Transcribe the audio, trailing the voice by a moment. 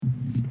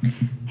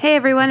Hey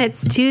everyone,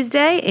 it's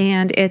Tuesday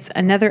and it's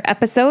another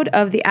episode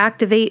of the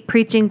Activate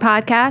Preaching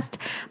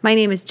Podcast. My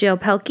name is Jill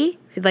Pelkey.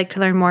 If you'd like to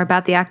learn more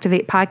about the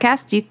Activate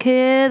Podcast, you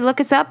could look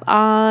us up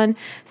on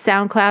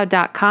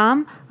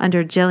soundcloud.com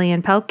under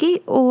Jillian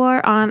Pelkey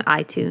or on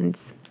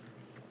iTunes.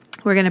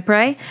 We're going to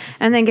pray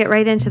and then get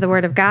right into the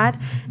Word of God,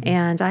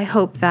 and I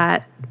hope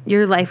that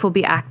your life will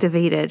be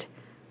activated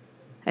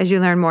as you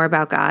learn more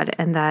about God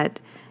and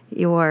that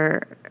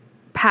your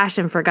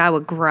passion for God will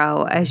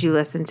grow as you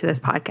listen to this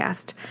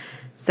podcast.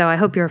 So I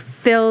hope you're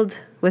filled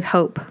with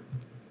hope.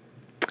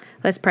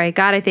 Let's pray.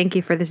 God, I thank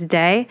you for this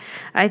day.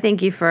 I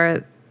thank you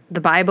for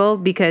the Bible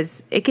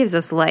because it gives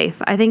us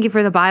life. I thank you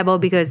for the Bible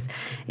because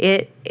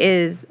it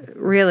is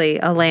really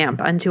a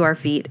lamp unto our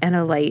feet and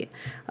a light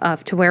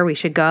to where we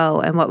should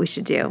go and what we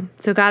should do.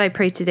 So God, I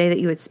pray today that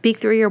you would speak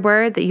through your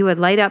word, that you would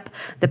light up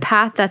the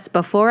path that's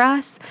before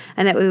us,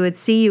 and that we would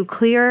see you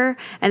clearer,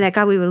 and that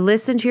God, we would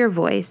listen to your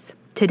voice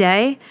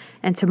today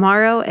and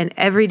tomorrow and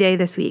every day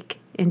this week.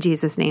 In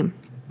Jesus' name.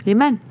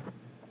 Amen.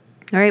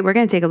 All right, we're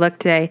going to take a look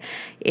today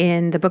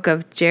in the book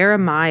of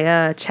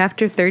Jeremiah,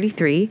 chapter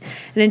 33.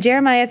 And in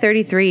Jeremiah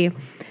 33,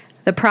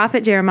 the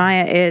prophet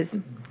Jeremiah is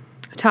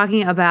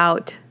talking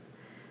about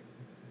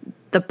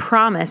the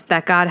promise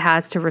that God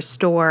has to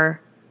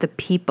restore the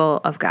people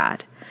of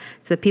God.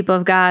 So the people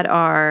of God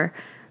are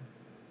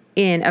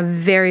in a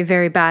very,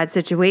 very bad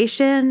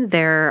situation.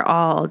 They're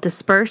all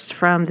dispersed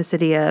from the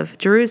city of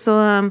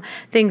Jerusalem.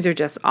 Things are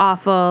just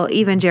awful.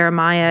 Even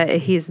Jeremiah,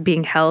 he's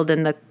being held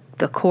in the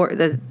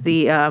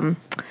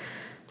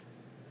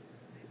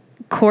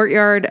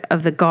courtyard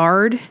of the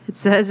guard, it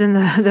says in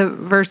the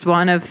verse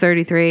 1 of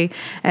 33.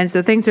 And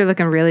so things are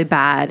looking really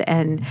bad.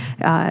 And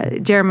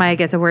Jeremiah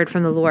gets a word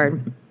from the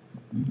Lord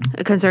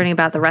concerning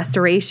about the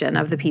restoration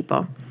of the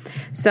people.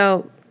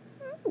 So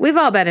we've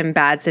all been in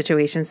bad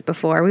situations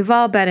before. We've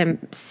all been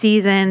in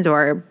seasons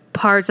or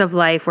parts of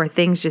life where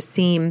things just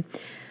seem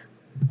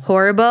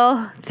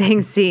horrible.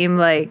 Things seem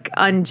like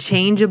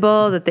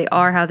unchangeable, that they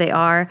are how they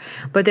are.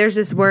 But there's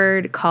this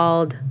word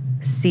called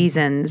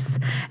seasons.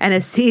 And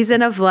a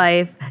season of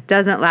life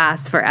doesn't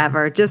last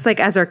forever. Just like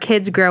as our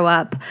kids grow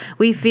up,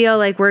 we feel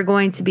like we're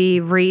going to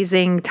be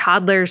raising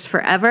toddlers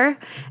forever.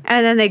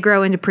 And then they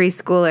grow into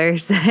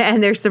preschoolers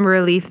and there's some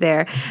relief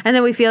there. And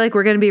then we feel like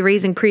we're going to be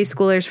raising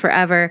preschoolers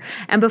forever.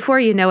 And before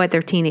you know it,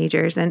 they're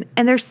teenagers. And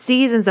there's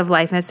seasons of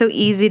life. And it's so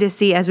easy to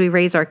see as we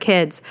raise our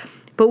kids.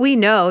 But we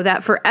know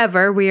that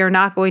forever we are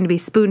not going to be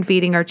spoon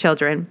feeding our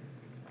children.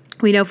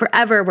 We know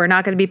forever we're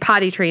not going to be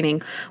potty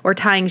training or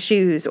tying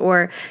shoes,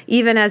 or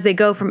even as they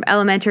go from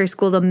elementary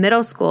school to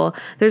middle school,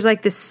 there's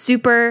like this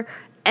super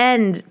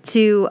end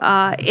to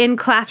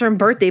in-classroom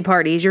birthday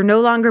parties. You're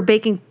no longer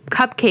baking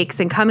cupcakes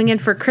and coming in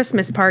for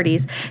Christmas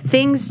parties.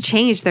 Things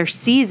change, their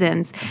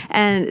seasons.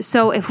 And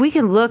so if we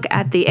can look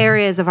at the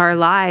areas of our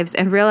lives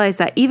and realize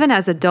that even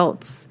as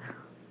adults,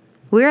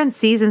 we're in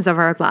seasons of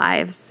our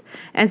lives.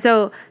 And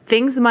so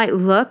things might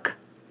look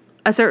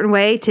a certain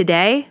way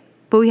today,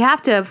 but we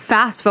have to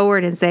fast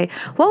forward and say,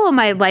 what will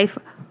my life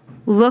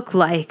look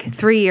like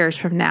 3 years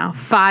from now,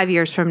 5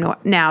 years from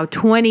now,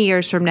 20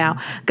 years from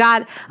now?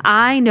 God,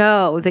 I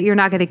know that you're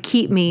not going to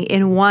keep me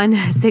in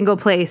one single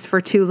place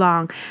for too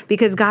long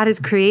because God is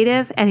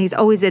creative and he's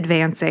always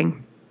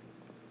advancing.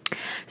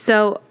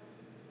 So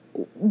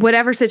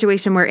whatever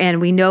situation we're in,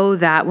 we know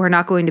that we're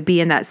not going to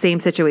be in that same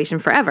situation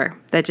forever.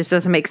 That just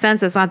doesn't make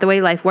sense. That's not the way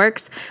life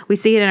works. We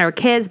see it in our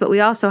kids, but we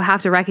also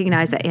have to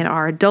recognize that in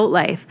our adult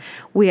life,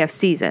 we have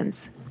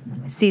seasons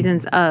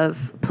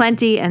of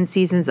plenty and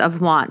seasons of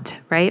want,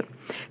 right?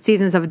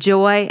 Seasons of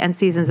joy and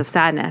seasons of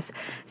sadness.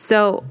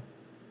 So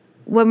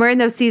when we're in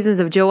those seasons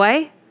of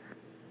joy,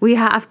 we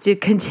have to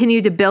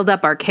continue to build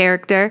up our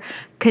character,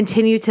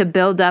 continue to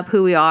build up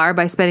who we are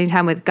by spending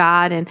time with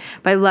God and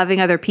by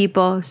loving other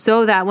people,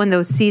 so that when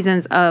those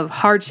seasons of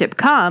hardship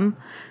come,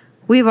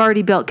 we've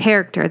already built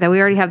character, that we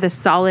already have this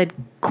solid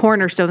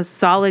cornerstone, this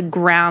solid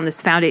ground,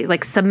 this foundation,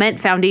 like cement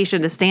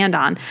foundation to stand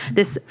on,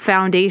 this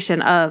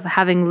foundation of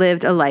having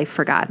lived a life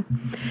for God.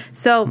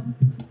 So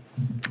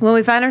when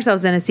we find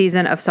ourselves in a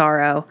season of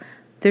sorrow,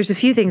 there's a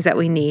few things that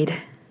we need.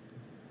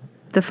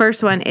 The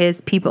first one is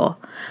people.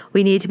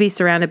 We need to be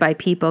surrounded by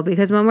people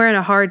because when we're in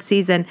a hard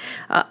season,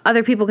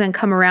 other people can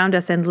come around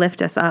us and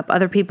lift us up.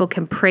 Other people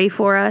can pray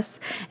for us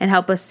and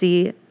help us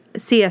see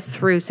us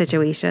through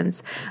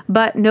situations.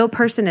 But no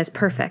person is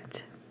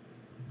perfect,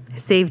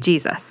 save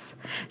Jesus.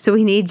 So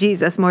we need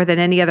Jesus more than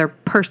any other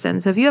person.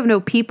 So if you have no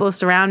people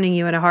surrounding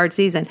you in a hard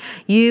season,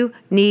 you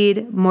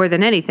need more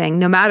than anything,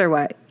 no matter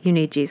what, you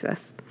need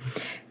Jesus.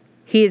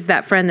 He is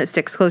that friend that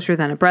sticks closer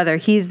than a brother.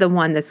 He's the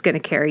one that's going to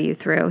carry you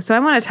through. So I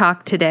want to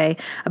talk today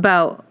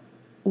about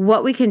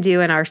what we can do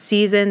in our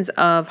seasons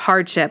of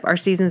hardship, our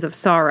seasons of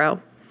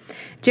sorrow.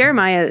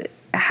 Jeremiah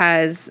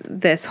has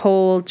this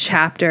whole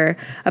chapter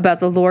about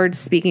the Lord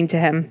speaking to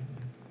him.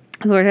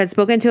 The Lord had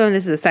spoken to him.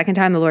 This is the second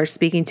time the Lord's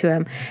speaking to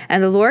him.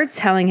 And the Lord's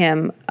telling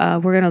him,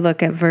 we're going to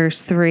look at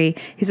verse 3.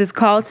 He says,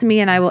 "Call to me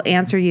and I will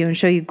answer you and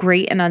show you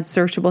great and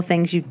unsearchable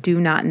things you do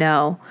not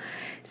know."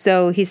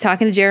 So he's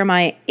talking to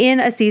Jeremiah in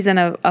a season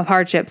of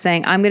hardship,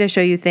 saying, I'm going to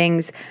show you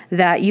things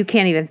that you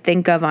can't even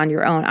think of on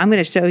your own. I'm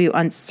going to show you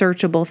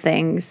unsearchable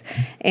things.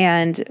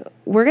 And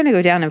we're going to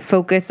go down and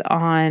focus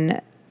on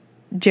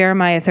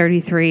Jeremiah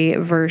 33,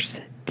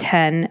 verse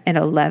 10 and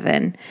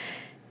 11.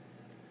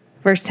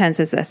 Verse 10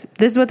 says this.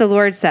 This is what the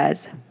Lord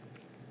says.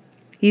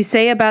 You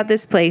say about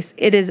this place,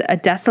 it is a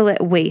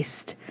desolate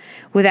waste,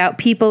 without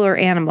people or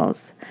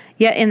animals.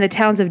 Yet in the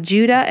towns of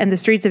Judah and the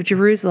streets of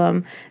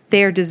Jerusalem,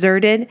 they are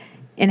deserted,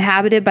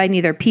 inhabited by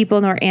neither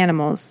people nor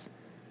animals.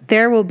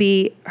 There will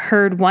be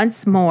heard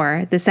once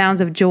more the sounds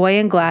of joy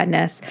and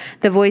gladness,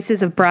 the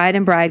voices of bride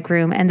and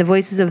bridegroom, and the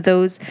voices of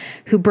those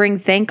who bring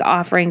thank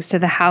offerings to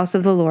the house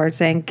of the Lord,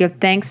 saying, Give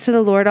thanks to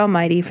the Lord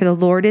Almighty, for the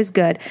Lord is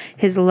good.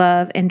 His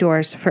love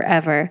endures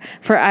forever.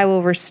 For I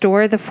will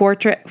restore the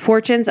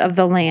fortunes of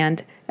the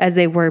land as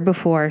they were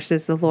before,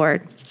 says the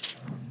Lord.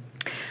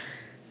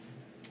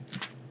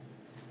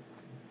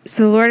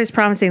 So the Lord is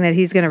promising that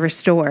he's going to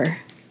restore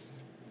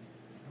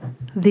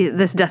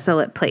this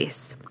desolate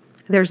place.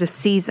 There's a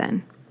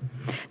season.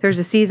 There's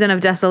a season of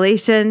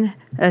desolation,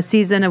 a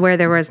season where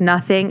there was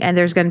nothing, and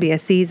there's going to be a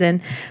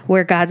season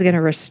where God's going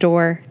to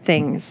restore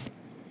things.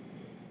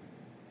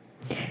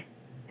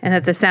 And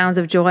that the sounds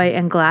of joy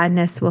and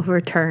gladness will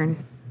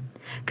return.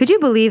 Could you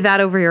believe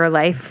that over your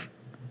life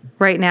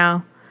right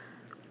now?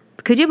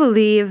 Could you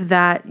believe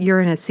that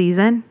you're in a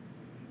season?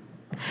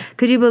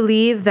 Could you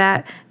believe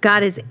that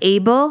God is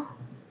able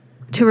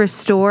to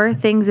restore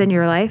things in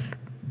your life?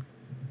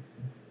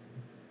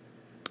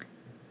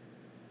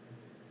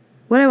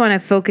 What I want to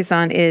focus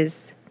on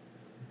is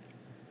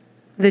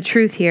the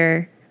truth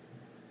here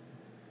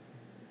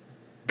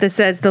that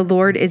says the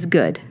Lord is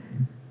good.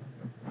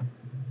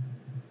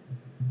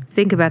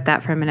 Think about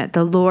that for a minute.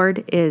 The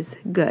Lord is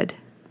good.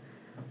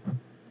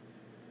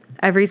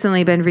 I've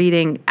recently been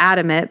reading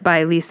Adam It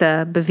by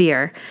Lisa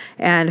Bevere,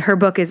 and her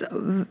book is,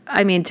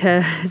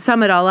 to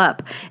sum it all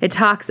up, it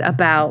talks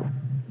about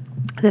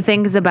the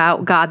things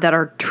about God that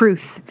are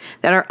truth,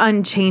 that are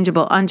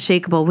unchangeable,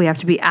 unshakable, we have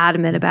to be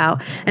adamant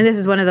about. And this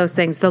is one of those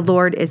things. The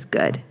Lord is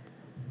good.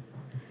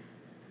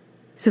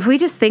 So if we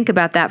just think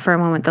about that for a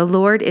moment, the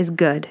Lord is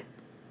good.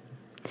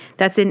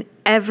 That's in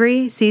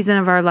every season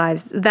of our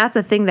lives. That's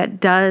a thing that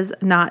does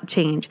not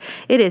change.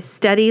 It is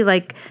steady,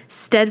 like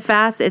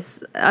steadfast.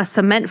 It's a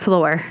cement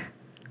floor.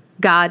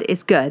 God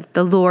is good.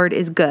 The Lord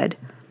is good.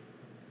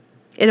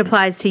 It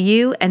applies to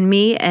you and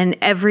me and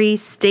every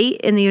state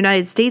in the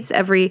United States,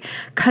 every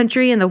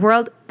country in the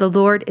world. The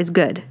Lord is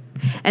good.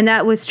 And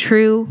that was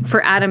true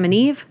for Adam and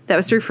Eve. That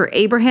was true for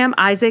Abraham,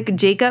 Isaac,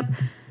 Jacob,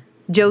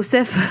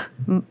 Joseph.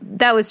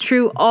 That was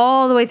true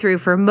all the way through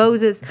for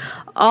Moses,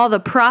 all the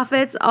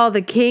prophets, all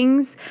the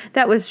kings.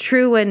 That was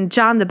true when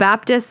John the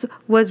Baptist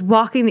was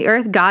walking the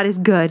earth. God is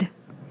good.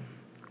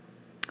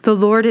 The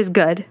Lord is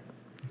good.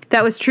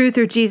 That was true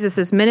through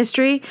Jesus'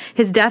 ministry,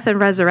 his death and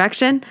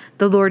resurrection.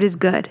 The Lord is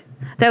good.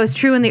 That was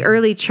true in the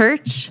early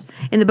church,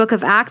 in the book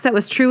of Acts. That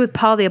was true with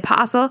Paul the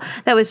Apostle.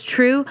 That was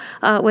true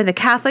when the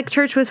Catholic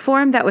Church was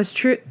formed. That was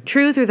true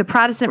through the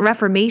Protestant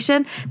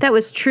Reformation. That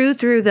was true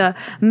through the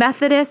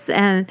Methodists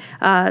and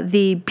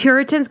the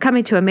Puritans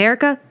coming to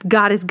America.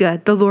 God is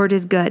good. The Lord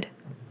is good.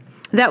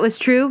 That was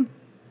true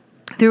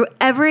through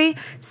every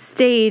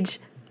stage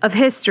of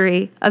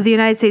history of the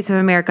United States of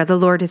America. The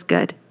Lord is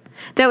good.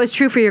 That was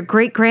true for your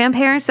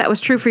great-grandparents. That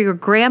was true for your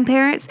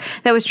grandparents.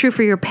 That was true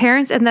for your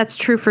parents. And that's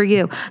true for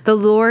you. The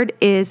Lord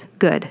is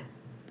good.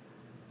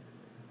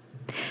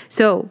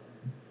 So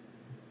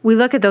we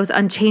look at those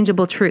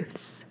unchangeable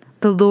truths.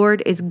 The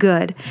Lord is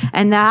good.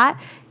 And that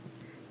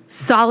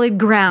solid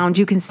ground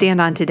you can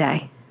stand on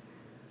today.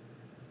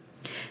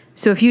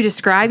 So if you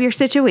describe your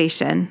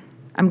situation,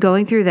 I'm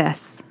going through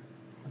this,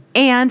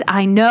 and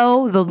I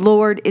know the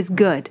Lord is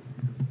good.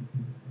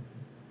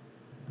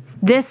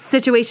 This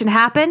situation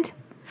happened,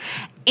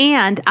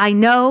 and I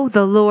know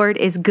the Lord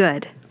is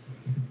good.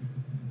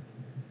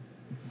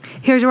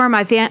 Here's where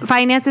my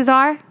finances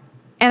are,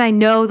 and I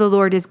know the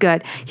Lord is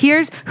good.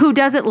 Here's who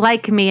doesn't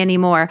like me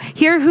anymore.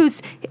 Here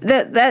who's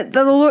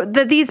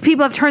these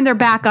people have turned their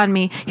back on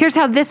me. Here's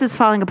how this is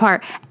falling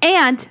apart,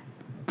 and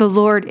the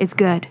Lord is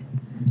good.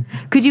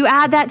 Could you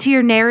add that to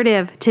your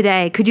narrative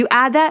today? Could you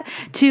add that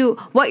to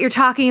what you're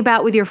talking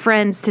about with your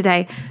friends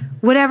today?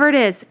 Whatever it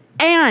is.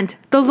 And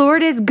the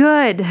Lord is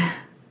good.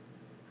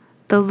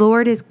 The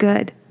Lord is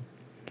good.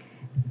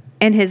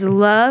 And his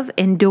love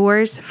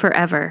endures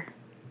forever.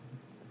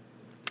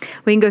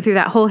 We can go through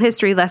that whole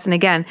history lesson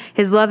again.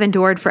 His love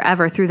endured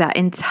forever through that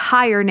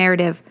entire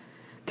narrative.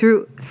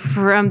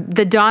 From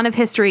the dawn of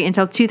history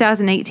until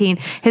 2018,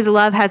 his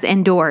love has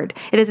endured.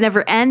 It has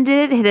never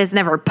ended. It has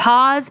never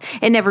paused.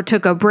 It never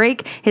took a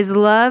break. His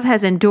love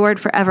has endured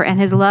forever, and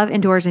his love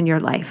endures in your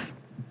life.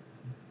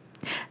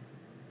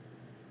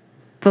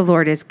 The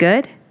Lord is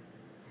good,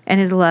 and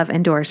his love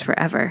endures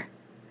forever.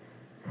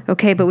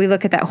 Okay, but we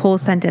look at that whole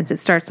sentence. It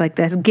starts like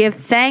this. Give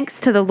thanks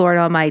to the Lord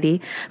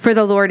Almighty, for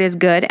the Lord is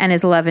good, and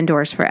his love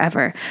endures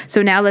forever.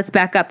 So now let's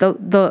back up.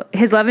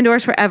 His love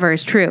endures forever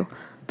is true.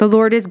 The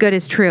Lord is good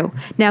is true.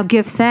 Now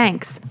give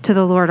thanks to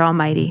the Lord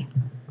Almighty.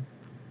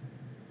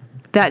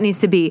 That needs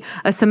to be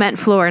a cement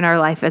floor in our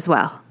life as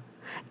well.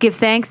 Give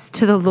thanks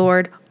to the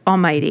Lord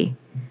Almighty.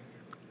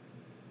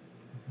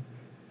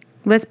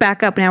 Let's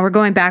back up now. We're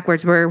going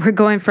backwards. We're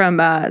going from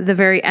the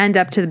very end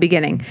up to the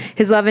beginning.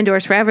 His love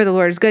endures forever. The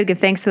Lord is good. Give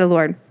thanks to the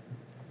Lord.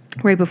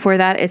 Right before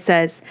that, it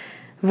says,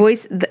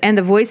 and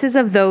the voices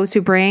of those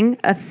who bring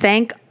a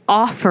thank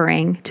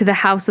offering to the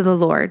house of the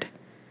Lord.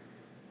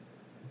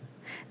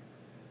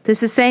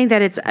 This is saying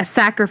that it's a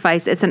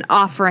sacrifice. It's an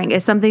offering.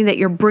 It's something that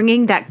you're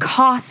bringing that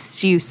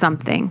costs you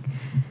something.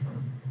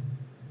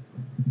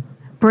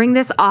 Bring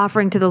this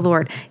offering to the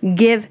Lord.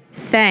 Give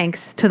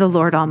thanks to the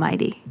Lord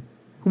Almighty.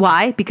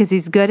 Why? Because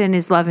he's good and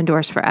his love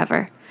endures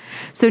forever.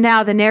 So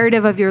now the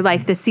narrative of your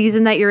life, the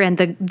season that you're in,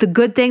 the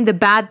good thing, the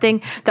bad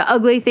thing, the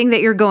ugly thing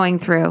that you're going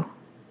through,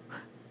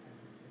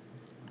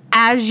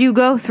 as you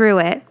go through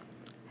it,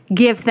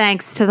 give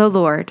thanks to the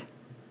Lord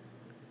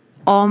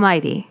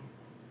Almighty.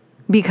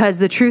 Because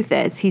the truth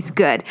is, he's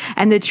good.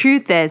 And the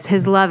truth is,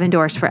 his love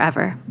endures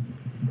forever.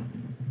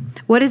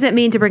 What does it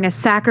mean to bring a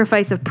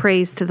sacrifice of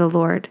praise to the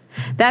Lord?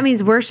 That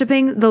means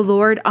worshiping the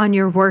Lord on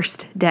your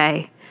worst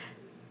day.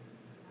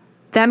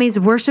 That means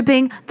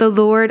worshiping the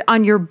Lord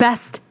on your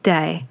best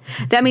day.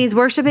 That means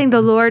worshiping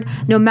the Lord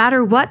no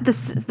matter what the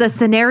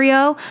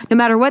scenario, no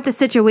matter what the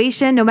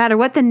situation, no matter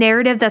what the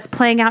narrative that's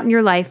playing out in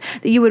your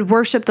life, that you would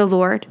worship the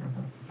Lord.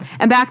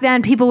 And back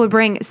then, people would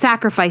bring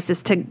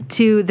sacrifices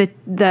to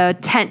the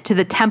tent, to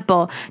the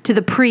temple, to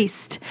the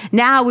priest.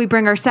 Now we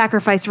bring our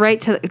sacrifice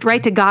right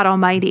to God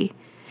Almighty.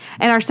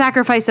 And our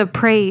sacrifice of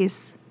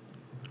praise,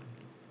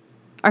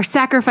 our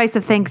sacrifice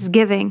of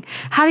thanksgiving.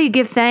 How do you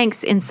give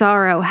thanks in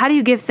sorrow? How do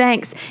you give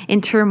thanks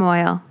in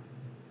turmoil?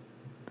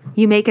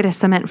 You make it a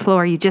cement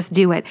floor. You just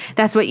do it.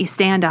 That's what you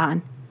stand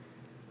on.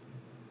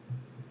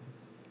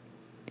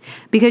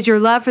 Because your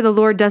love for the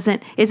Lord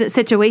isn't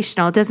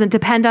situational. It doesn't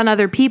depend on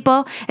other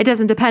people. It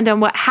doesn't depend on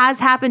what has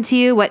happened to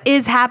you, what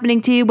is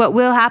happening to you, what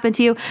will happen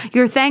to you.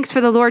 Your thanks for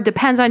the Lord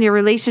depends on your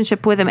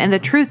relationship with him and the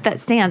truth that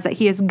stands, that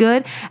he is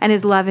good and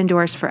his love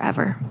endures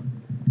forever.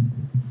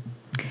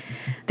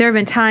 There have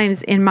been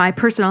times in my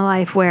personal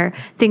life where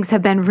things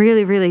have been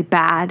really, really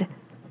bad,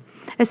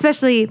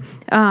 especially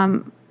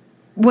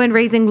when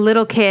raising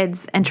little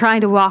kids and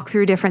trying to walk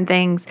through different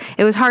things.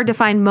 It was hard to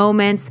find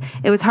moments.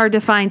 It was hard to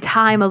find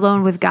time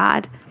alone with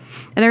God.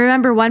 And I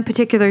remember one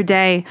particular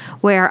day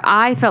where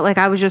I felt like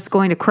I was just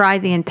going to cry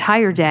the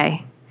entire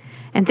day.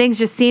 And things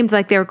just seemed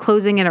like they were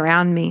closing in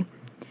around me.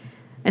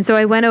 And so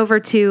I went over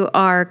to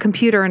our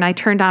computer and I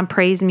turned on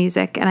praise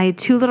music. And I had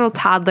 2 little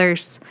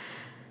toddlers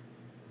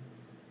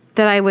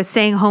that I was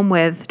staying home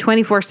with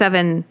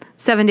 24/7,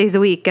 7 days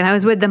a week. And I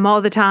was with them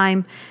all the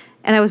time.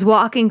 And I was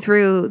walking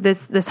through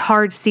this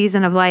hard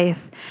season of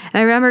life.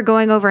 And I remember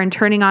going over and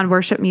turning on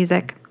worship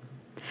music.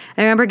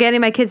 I remember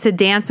getting my kids to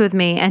dance with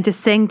me and to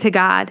sing to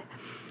God.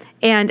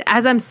 And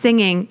as I'm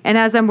singing and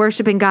as I'm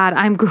worshiping God,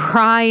 I'm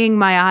crying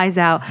my eyes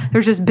out.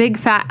 There's just big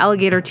fat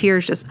alligator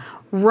tears just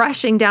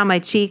rushing down my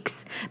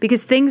cheeks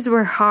because things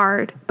were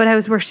hard, but I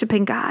was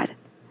worshiping God.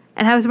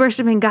 And I was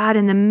worshiping God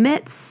in the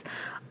midst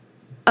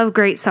of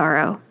great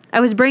sorrow.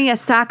 I was bringing a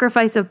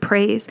sacrifice of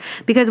praise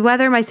because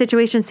whether my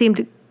situation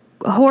seemed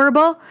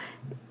horrible,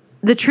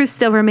 the truth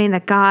still remained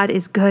that God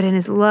is good and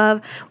his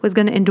love was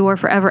going to endure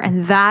forever.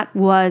 And that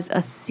was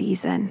a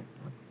season.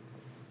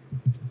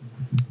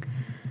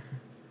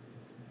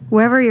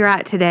 Wherever you're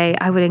at today,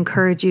 I would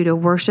encourage you to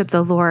worship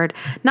the Lord,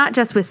 not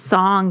just with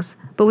songs,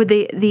 but with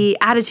the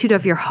attitude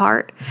of your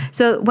heart.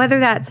 So whether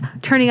that's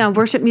turning on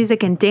worship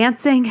music and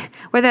dancing,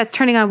 whether that's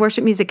turning on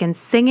worship music and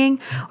singing,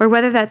 or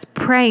whether that's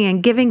praying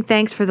and giving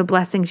thanks for the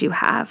blessings you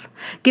have,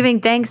 giving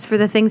thanks for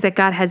the things that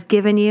God has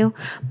given you,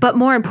 but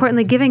more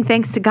importantly, giving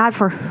thanks to God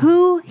for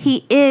who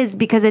he is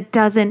because it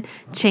doesn't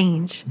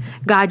change.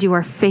 God, you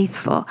are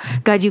faithful.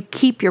 God, you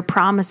keep your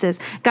promises.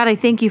 God, I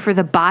thank you for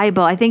the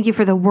Bible. I thank you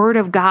for the word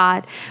of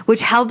God,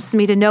 which helps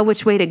me to know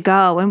which way to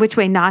go and which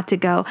way not to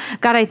go.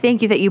 God, I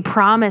thank you that you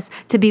promise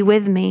to be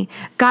with me.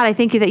 God, I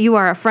thank you that you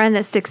are a friend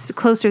that sticks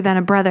closer than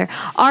a brother.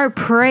 Our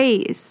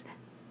praise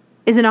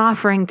is an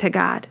offering to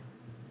God.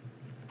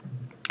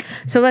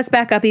 So let's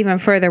back up even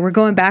further. We're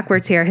going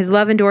backwards here. His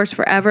love endures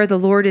forever. The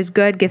Lord is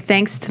good. Give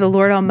thanks to the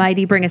Lord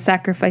Almighty. Bring a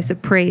sacrifice of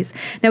praise.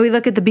 Now we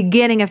look at the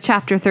beginning of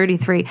chapter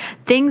 33.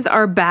 Things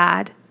are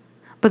bad,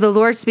 but the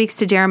Lord speaks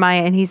to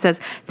Jeremiah and he says,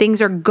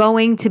 things are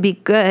going to be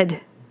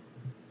good.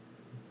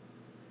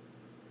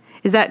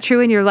 Is that true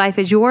in your life?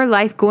 Is your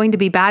life going to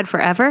be bad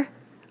forever?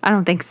 I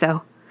don't think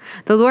so.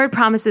 The Lord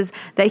promises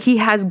that he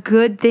has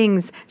good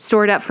things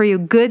stored up for you,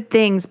 good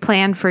things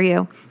planned for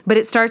you. But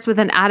it starts with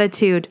an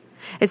attitude.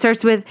 It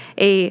starts with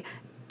a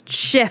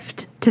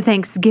shift to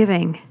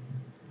thanksgiving.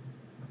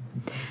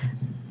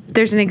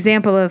 There's an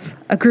example of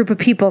a group of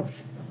people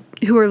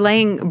who are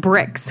laying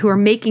bricks, who are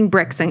making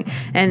bricks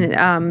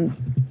and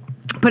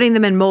putting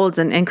them in molds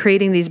and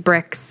creating these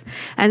bricks.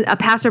 And a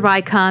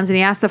passerby comes and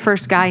he asks the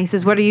first guy, he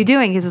says, "What are you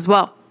doing?" He says,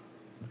 "Well,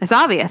 it's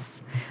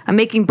obvious. I'm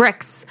making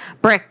bricks,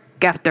 brick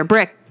after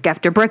brick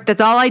after brick.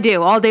 That's all I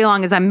do all day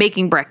long is I'm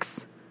making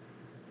bricks."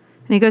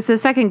 And he goes to the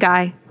second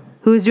guy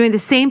who is doing the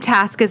same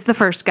task as the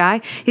first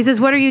guy. He says,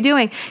 what are you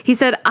doing? He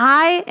said,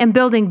 I am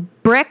building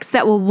bricks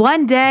that will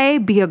one day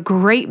be a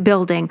great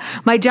building.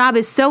 My job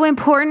is so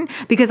important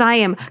because I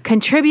am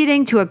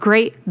contributing to a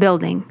great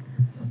building.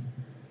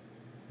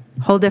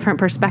 Whole different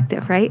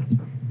perspective, right?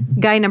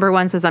 Guy number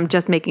one says, I'm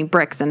just making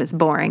bricks and it's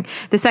boring.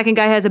 The second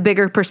guy has a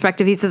bigger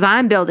perspective. He says, I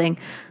am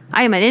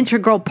an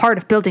integral part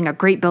of building a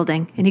great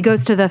building. And he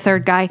goes to the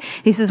third guy.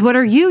 And he says, what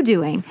are you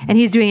doing? And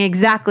he's doing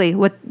exactly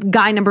what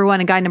guy number one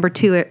and guy number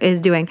two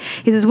is doing.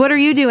 He says, what are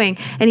you doing?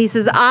 And he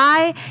says,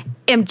 I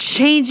am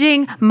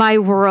changing my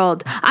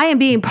world. I am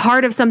being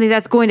part of something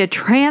that's going to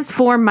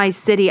transform my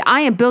city. I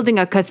am building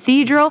a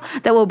cathedral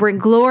that will bring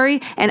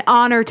glory and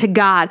honor to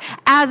God.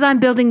 As I'm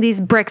building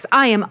these bricks,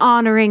 I am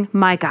honoring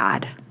my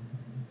God.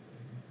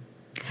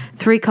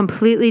 3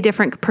 completely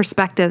different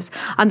perspectives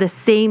on the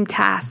same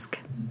task.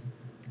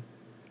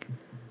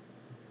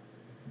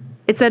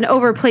 It's an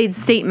overplayed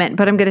statement,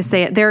 but I'm going to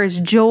say it. There is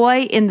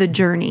joy in the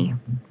journey.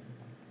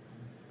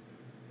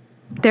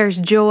 There's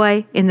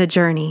joy in the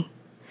journey.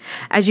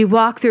 As you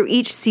walk through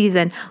each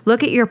season,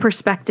 look at your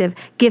perspective.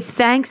 Give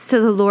thanks to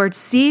the Lord.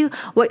 See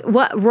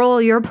what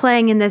role you're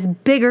playing in this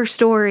bigger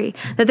story.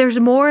 That there's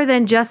more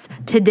than just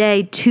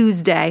today,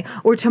 Tuesday,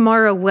 or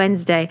tomorrow,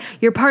 Wednesday.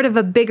 You're part of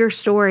a bigger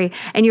story,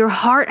 and your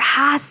heart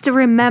has to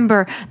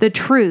remember the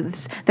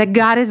truths that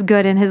God is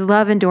good and his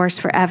love endures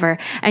forever.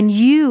 And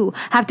you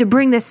have to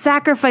bring this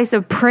sacrifice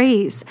of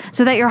praise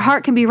so that your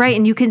heart can be right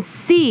and you can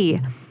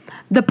see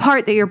the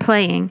part that you're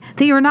playing,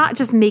 that you're not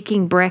just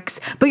making bricks,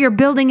 but you're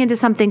building into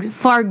something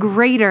far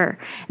greater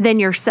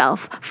than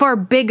yourself, far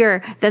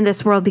bigger than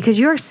this world, because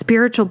you're a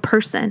spiritual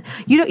person.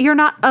 You're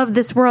not of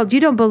this world. You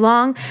don't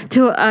belong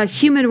to a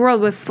human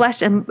world with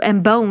flesh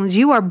and bones.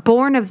 You are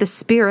born of the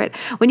Spirit.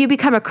 When you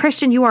become a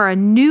Christian, you are a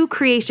new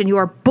creation. You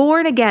are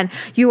born again.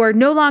 You are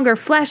no longer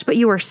flesh, but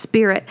you are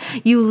spirit.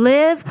 You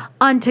live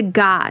unto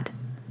God.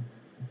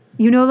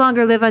 You no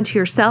longer live unto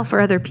yourself or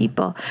other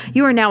people.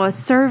 You are now a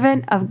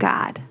servant of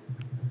God.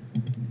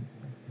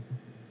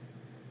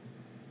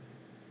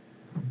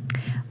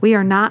 We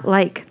are not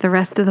like the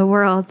rest of the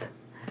world.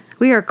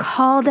 We are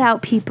called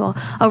out people,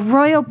 a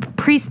royal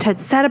priesthood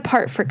set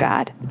apart for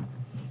God.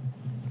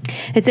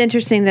 It's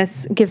interesting,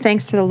 this give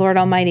thanks to the Lord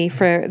Almighty,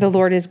 for the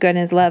Lord is good and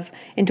his love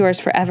endures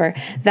forever.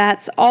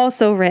 That's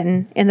also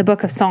written in the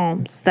book of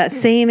Psalms. That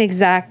same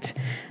exact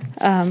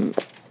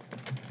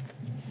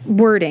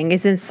wording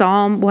is in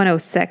Psalm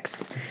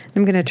 106.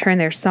 I'm going to turn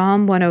there.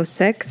 Psalm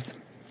 106.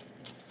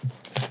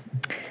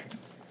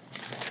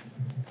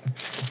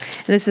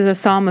 And this is a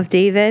Psalm of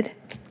David.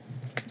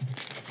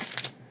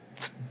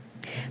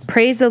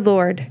 Praise the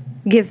Lord.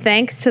 Give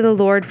thanks to the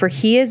Lord, for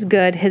he is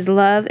good. His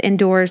love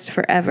endures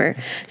forever.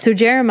 So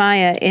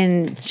Jeremiah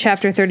in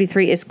chapter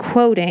 33 is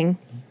quoting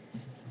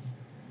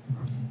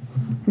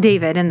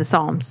David in the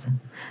Psalms,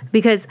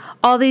 because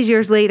all these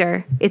years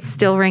later, it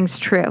still rings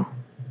true.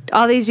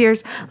 All these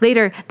years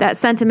later, that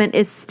sentiment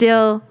is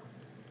still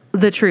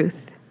the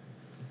truth.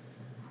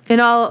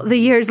 And all the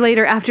years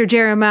later after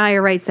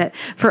Jeremiah writes it,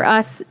 for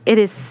us, it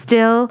is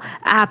still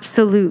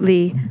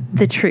absolutely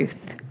the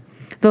truth.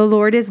 The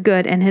Lord is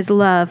good and his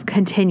love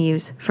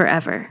continues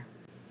forever.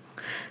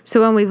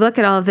 So when we look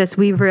at all of this,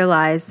 we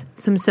realize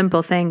some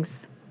simple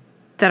things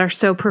that are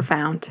so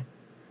profound.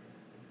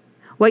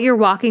 What you're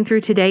walking through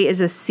today is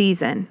a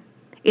season.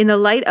 In the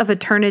light of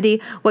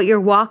eternity, what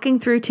you're walking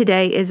through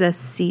today is a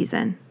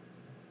season.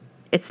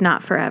 It's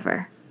not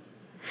forever.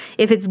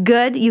 If it's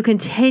good, you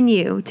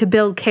continue to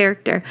build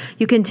character.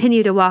 You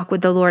continue to walk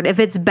with the Lord. If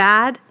it's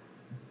bad,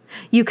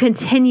 you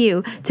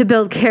continue to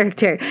build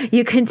character.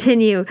 You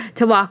continue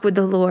to walk with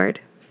the Lord.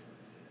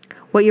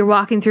 What you're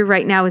walking through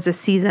right now is a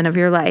season of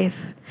your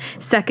life.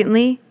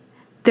 Secondly,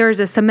 there is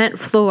a cement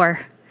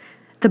floor.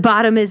 The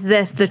bottom is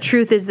this. The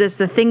truth is this.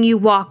 The thing you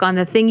walk on,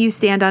 the thing you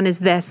stand on is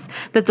this,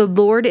 that the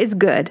Lord is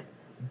good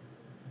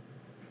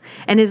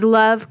and his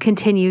love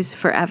continues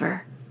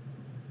forever.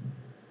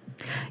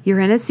 You're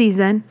in a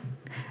season.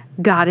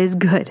 God is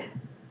good.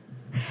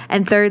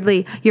 And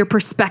thirdly, your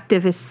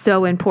perspective is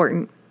so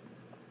important.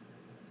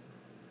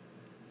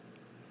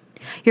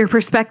 Your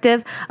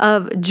perspective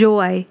of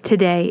joy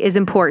today is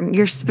important.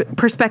 Your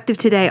perspective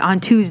today on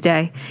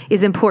Tuesday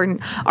is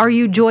important. Are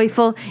you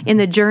joyful in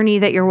the journey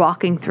that you're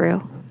walking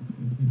through?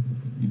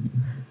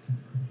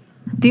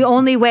 The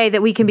only way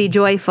that we can be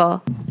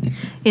joyful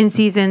in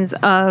seasons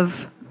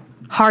of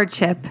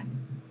hardship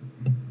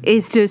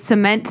is to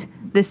cement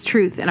this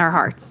truth in our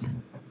hearts.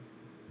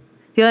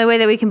 The only way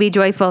that we can be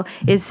joyful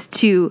is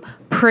to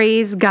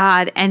praise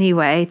God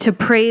anyway, to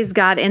praise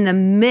God in the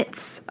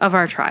midst of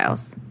our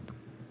trials.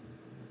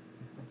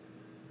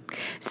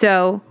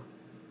 So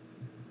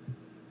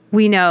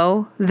we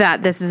know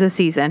that this is a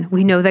season.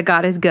 We know that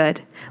God is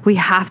good. We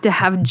have to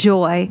have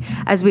joy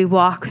as we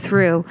walk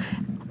through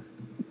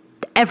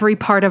every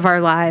part of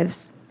our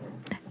lives.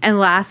 And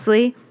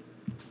lastly,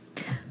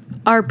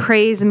 our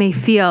praise may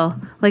feel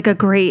like a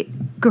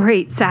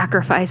great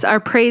sacrifice.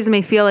 Our praise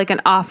may feel like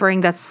an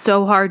offering that's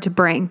so hard to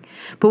bring,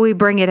 but we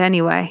bring it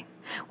anyway.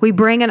 We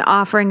bring an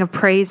offering of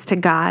praise to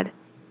God.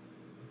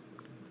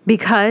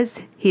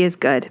 because he is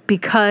good,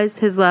 because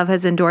his love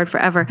has endured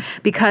forever,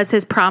 because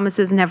his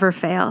promises never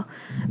fail,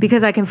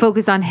 because I can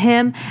focus on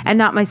him and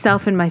not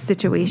myself and my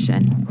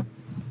situation.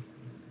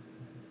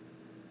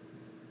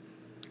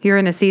 You're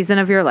in a season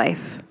of your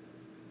life.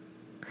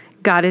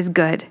 God is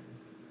good.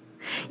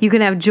 You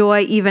can have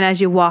joy even as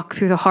you walk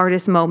through the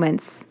hardest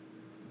moments.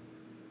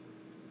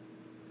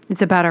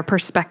 It's about our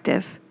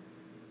perspective.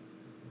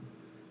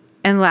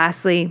 And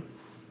lastly,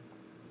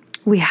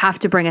 we have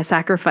to bring a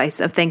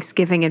sacrifice of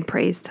thanksgiving and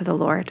praise to the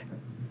Lord.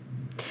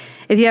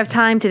 If you have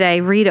time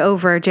today, read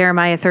over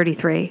Jeremiah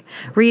 33.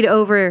 Read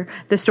over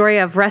the story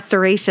of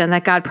restoration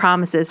that God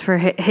promises for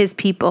his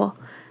people.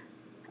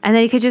 And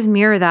then you could just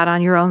mirror that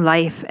on your own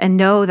life and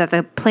know that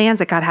the plans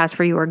that God has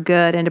for you are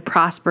good and to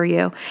prosper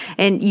you.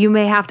 And you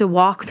may have to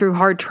walk through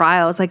hard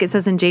trials, like it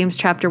says in James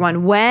chapter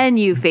 1, when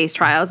you face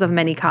trials of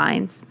many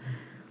kinds,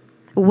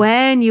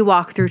 when you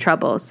walk through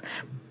troubles.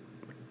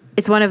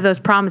 It's one of those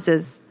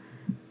promises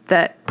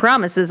that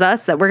promises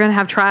us that we're going to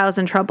have trials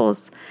and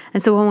troubles.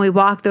 And so when we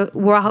walk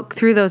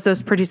through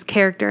those produce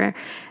character,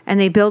 and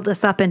they build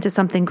us up into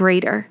something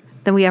greater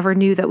than we ever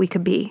knew that we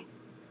could be.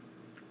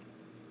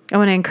 I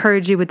want to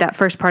encourage you with that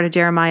first part of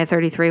Jeremiah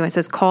 33 when it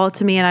says, call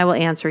to me and I will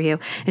answer you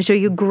and show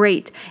you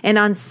great and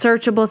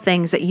unsearchable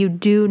things that you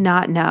do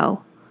not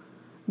know.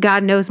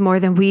 God knows more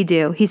than we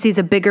do. He sees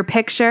a bigger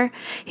picture.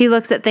 He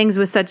looks at things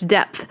with such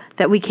depth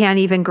that we can't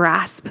even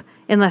grasp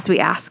unless we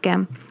ask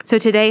him. So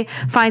today,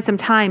 find some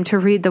time to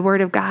read the word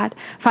of God.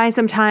 Find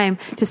some time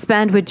to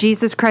spend with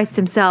Jesus Christ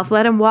himself.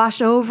 Let him wash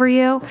over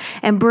you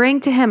and bring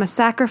to him a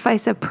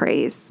sacrifice of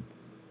praise,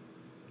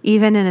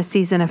 even in a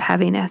season of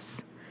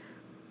heaviness.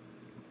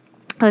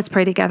 Let's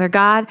pray together.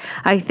 God,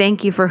 I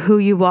thank you for who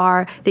you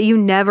are, that you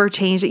never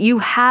changed, that you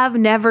have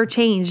never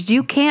changed.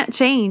 You can't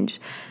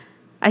change.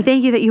 I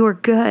thank you that you are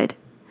good.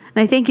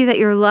 And I thank you that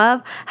your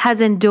love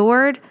has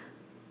endured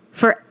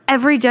for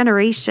every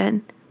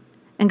generation.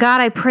 And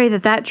God, I pray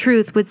that that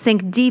truth would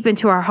sink deep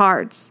into our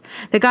hearts,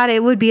 that God,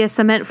 it would be a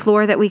cement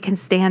floor that we can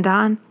stand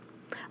on.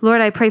 Lord,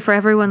 I pray for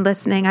everyone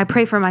listening. I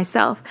pray for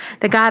myself,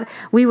 that God,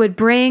 we would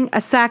bring a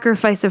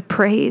sacrifice of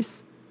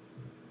praise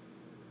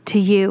to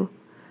you,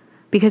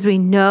 because we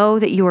know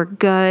that you are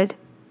good.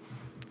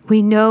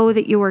 We know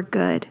that you are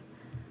good.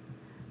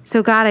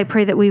 So God, I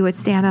pray that we would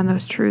stand on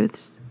those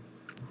truths.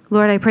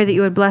 Lord, I pray that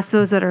you would bless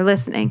those that are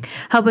listening.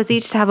 Help us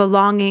each to have a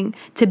longing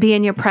to be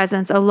in your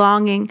presence, a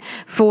longing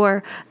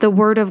for the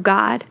word of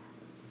God,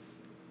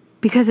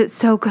 because it's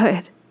so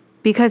good,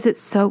 because it's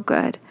so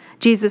good.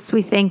 Jesus,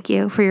 we thank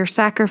you for your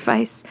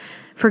sacrifice,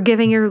 for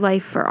giving your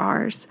life for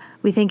ours.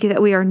 We thank you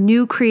that we are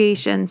new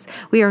creations.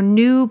 We are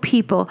new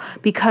people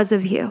because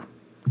of you.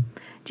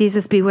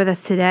 Jesus, be with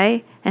us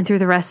today and through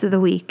the rest of the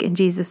week. In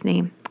Jesus'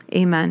 name,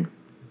 amen.